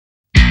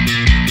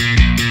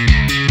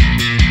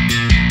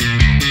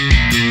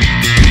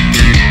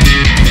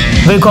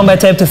Willkommen bei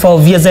Tape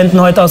TV. Wir senden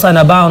heute aus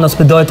einer Bar und das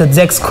bedeutet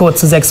 6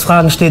 kurze, 6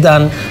 Fragen steht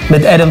an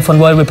mit Adam von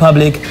Royal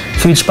Republic.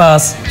 Viel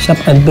Spaß. Ich habe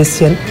ein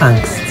bisschen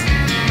Angst.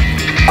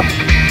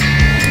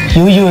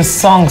 You use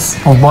songs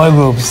of boy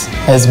groups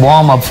as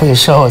warm-up for your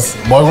shows.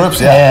 Boy groups?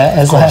 Yeah,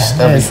 of course.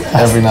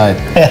 Every night,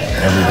 yeah.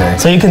 Every day.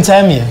 So you can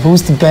tell me,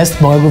 who's the best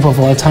boy group of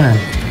all time?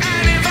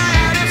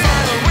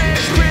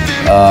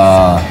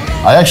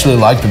 I actually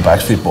like the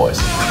Backstreet Boys.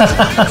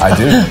 I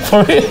do.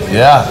 For real?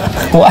 Yeah.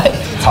 Why?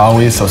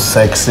 Howie's so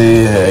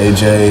sexy,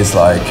 AJ is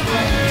like,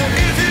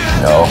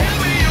 you know,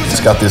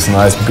 he's got this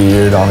nice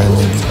beard on him.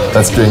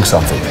 Let's drink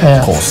something.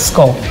 Yeah. Of course.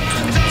 Skull.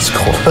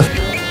 Skull.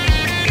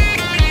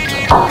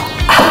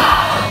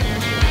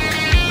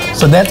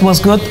 So that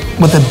was good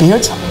with the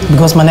beard,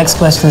 because my next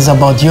question is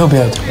about your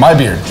beard. My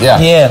beard, yeah.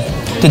 Yeah.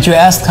 Did you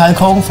ask Hulk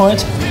Hogan for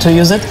it, to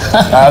use it? So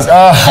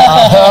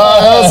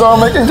I'm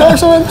making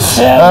jokes of it?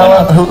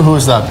 Yeah, who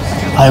is that?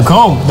 Hulk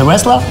Hogan, the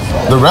wrestler?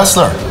 The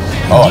wrestler?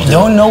 Oh, You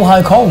don't know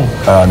Hulk Hogan?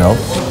 No.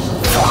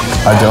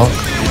 I don't.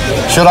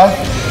 Should I?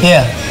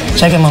 Yeah,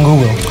 check him on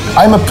Google.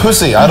 I'm a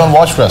pussy, I don't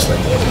watch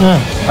wrestling.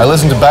 I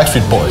listen to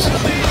Backstreet Boys.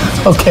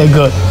 Okay,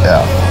 good.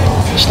 Yeah.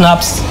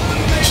 Schnäpse.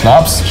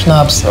 Schnäpse?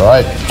 Schnäpse. All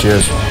right,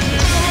 cheers.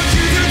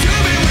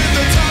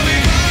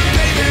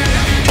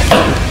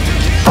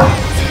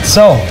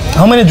 So,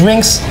 how many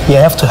drinks you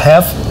have to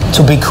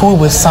be cool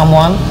with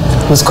someone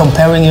who's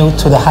comparing you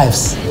to the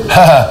Hives?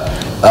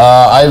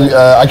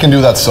 I can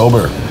do that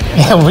sober.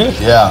 Yeah, really?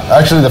 Yeah,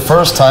 actually the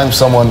first time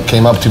someone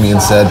came up to me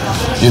and said,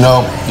 you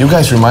know, you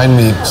guys remind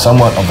me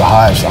somewhat of the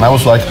Hives. And I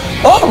was like,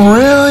 oh,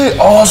 really?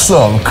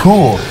 Awesome,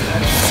 cool.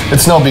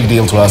 It's no big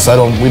deal to us.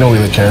 We don't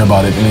really care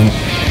about it. I mean,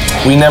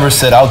 we never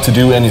set out to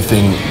do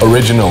anything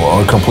original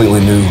or completely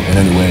new in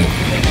any way.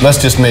 Let's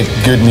just make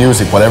good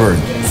music, whatever.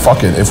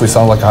 Fuck it. If we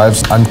sound like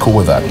Hives, I'm cool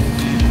with that.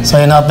 So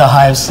you're not the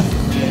Hives.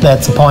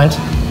 That's the point.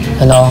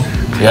 You know.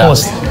 Yeah.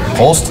 Prost.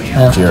 Prost?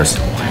 Yeah. Cheers.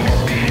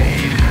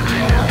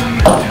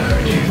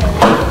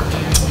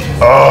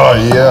 Oh,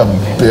 yeah,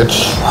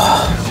 bitch.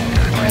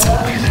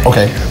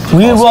 Okay.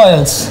 Real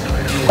royals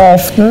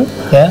often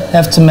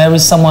have to marry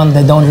someone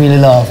they don't really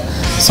love.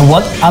 So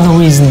what other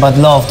reason but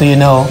love do you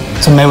know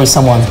to marry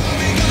someone?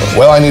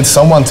 Well, I need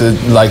someone to,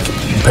 like,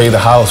 pay the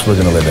house we're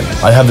gonna live in.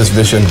 I have this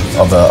vision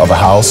of a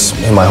house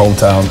in my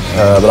hometown,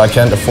 but I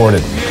can't afford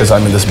it because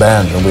I'm in this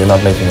band and we're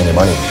not making any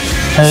money.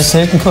 Paris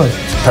Hilton could.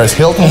 Paris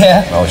Hilton?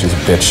 Yeah. Oh, she's a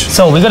bitch.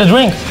 So we're gonna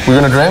drink. We're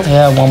gonna drink?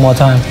 Yeah, one more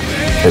time.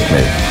 Hit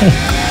me.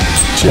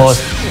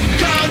 Cheers.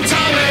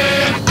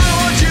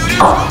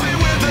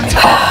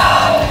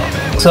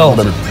 So,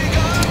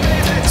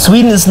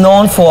 Sweden is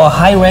known for a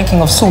high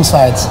ranking of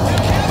suicides,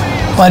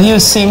 but you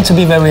seem to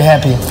be very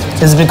happy.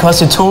 Is it because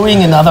you're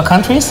touring in other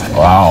countries?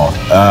 Wow.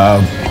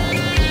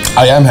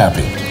 I am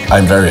happy.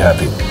 I'm very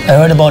happy. I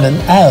heard about an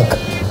elk.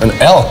 An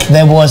elk?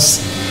 There was...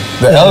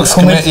 The elks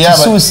commit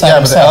suicide. Yeah,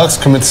 but the elks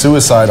commit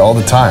suicide all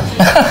the time.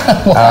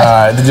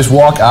 They just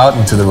walk out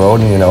into the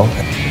road and, you know,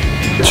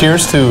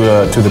 cheers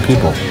to the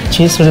people.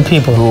 Cheers to the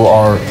people. Who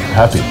are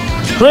happy.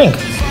 Drink.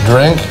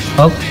 Drink.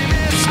 Oh.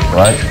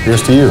 Right,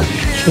 here's to you.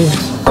 Cheers.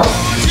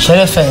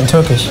 Şerefe in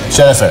Turkish.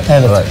 Şerefe.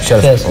 Evet. All right,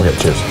 şerefe. Yes. Okay,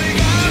 cheers.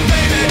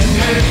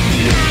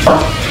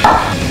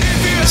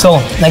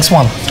 So, next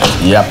one.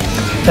 Yep.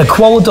 A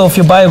quote of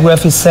your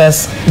biography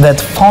says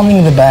that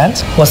founding the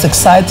band was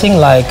exciting,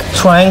 like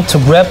trying to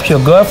grab your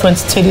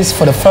girlfriend's titties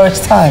for the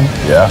first time.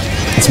 Yeah.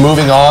 It's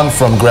moving on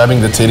from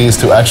grabbing the titties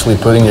to actually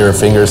putting your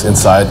fingers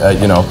inside,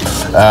 you know.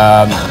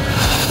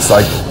 It's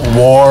like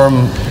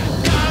warm...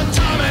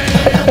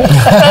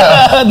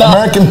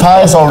 American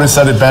Pie's already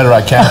said it better,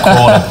 I can't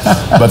quote it.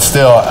 But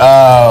still,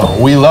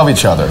 we love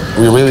each other.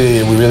 We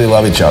really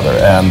love each other.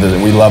 And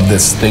we love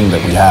this thing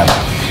that we have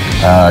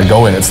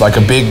going. It's like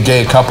a big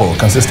gay couple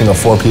consisting of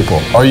 4 people.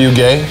 Are you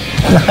gay?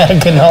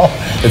 Genau.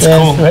 It's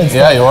cool.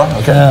 Yeah, you are?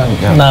 Okay.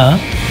 Yeah. Nah,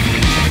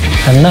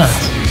 I'm not.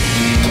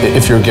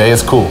 If you're gay,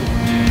 it's cool.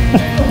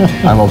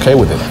 I'm okay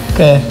with it.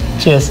 Okay,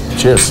 cheers.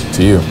 Cheers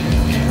to you.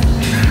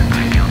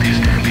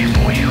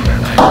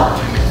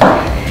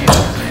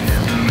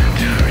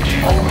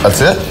 That's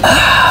it?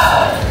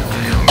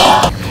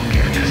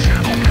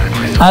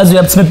 Also ihr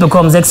habt es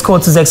mitbekommen, 6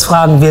 kurze, 6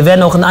 Fragen. Wir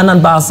werden auch in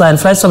anderen Bars sein,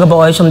 vielleicht sogar bei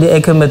euch um die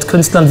Ecke mit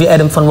Künstlern wie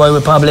Adam von Royal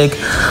Republic.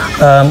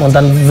 Und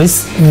dann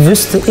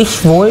wüsste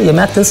ich wohl, ihr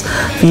merkt es,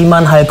 wie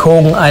man Hulk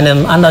Hogan,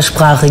 einem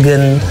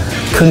anderssprachigen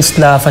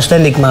Künstler,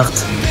 verständig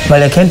macht.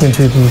 Weil er kennt den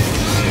Typen.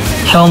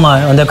 Schau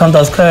mal, und der kommt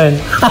aus Köln.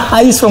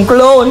 He's from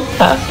Cologne.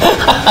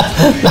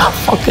 Na,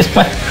 fuck it,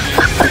 man.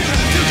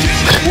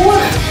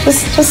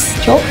 Just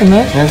joking,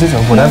 man. Yeah,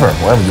 whatever.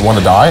 You want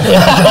to die?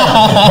 Yeah.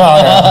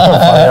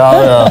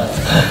 Yeah.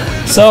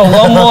 So,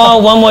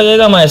 one more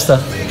Jägermeister.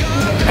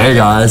 Hey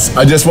guys,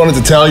 I just wanted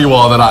to tell you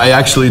all that I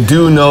actually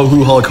do know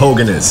who Hulk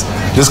Hogan is.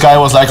 This guy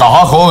was like,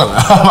 Hulk Hogan.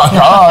 I'm like,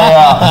 oh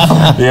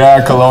yeah.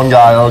 Yeah, Cologne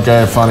guy,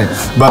 okay, funny.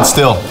 But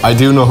still, I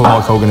do know who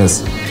Hulk Hogan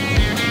is.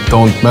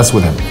 Don't mess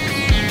with him.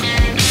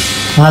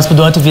 Das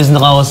bedeutet, wir sind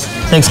raus.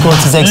 6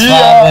 kurze, 6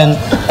 Fragen.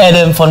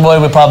 Adam von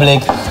Royal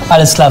Republic.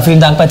 Alles klar, vielen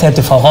Dank bei Tape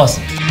TV. Raus.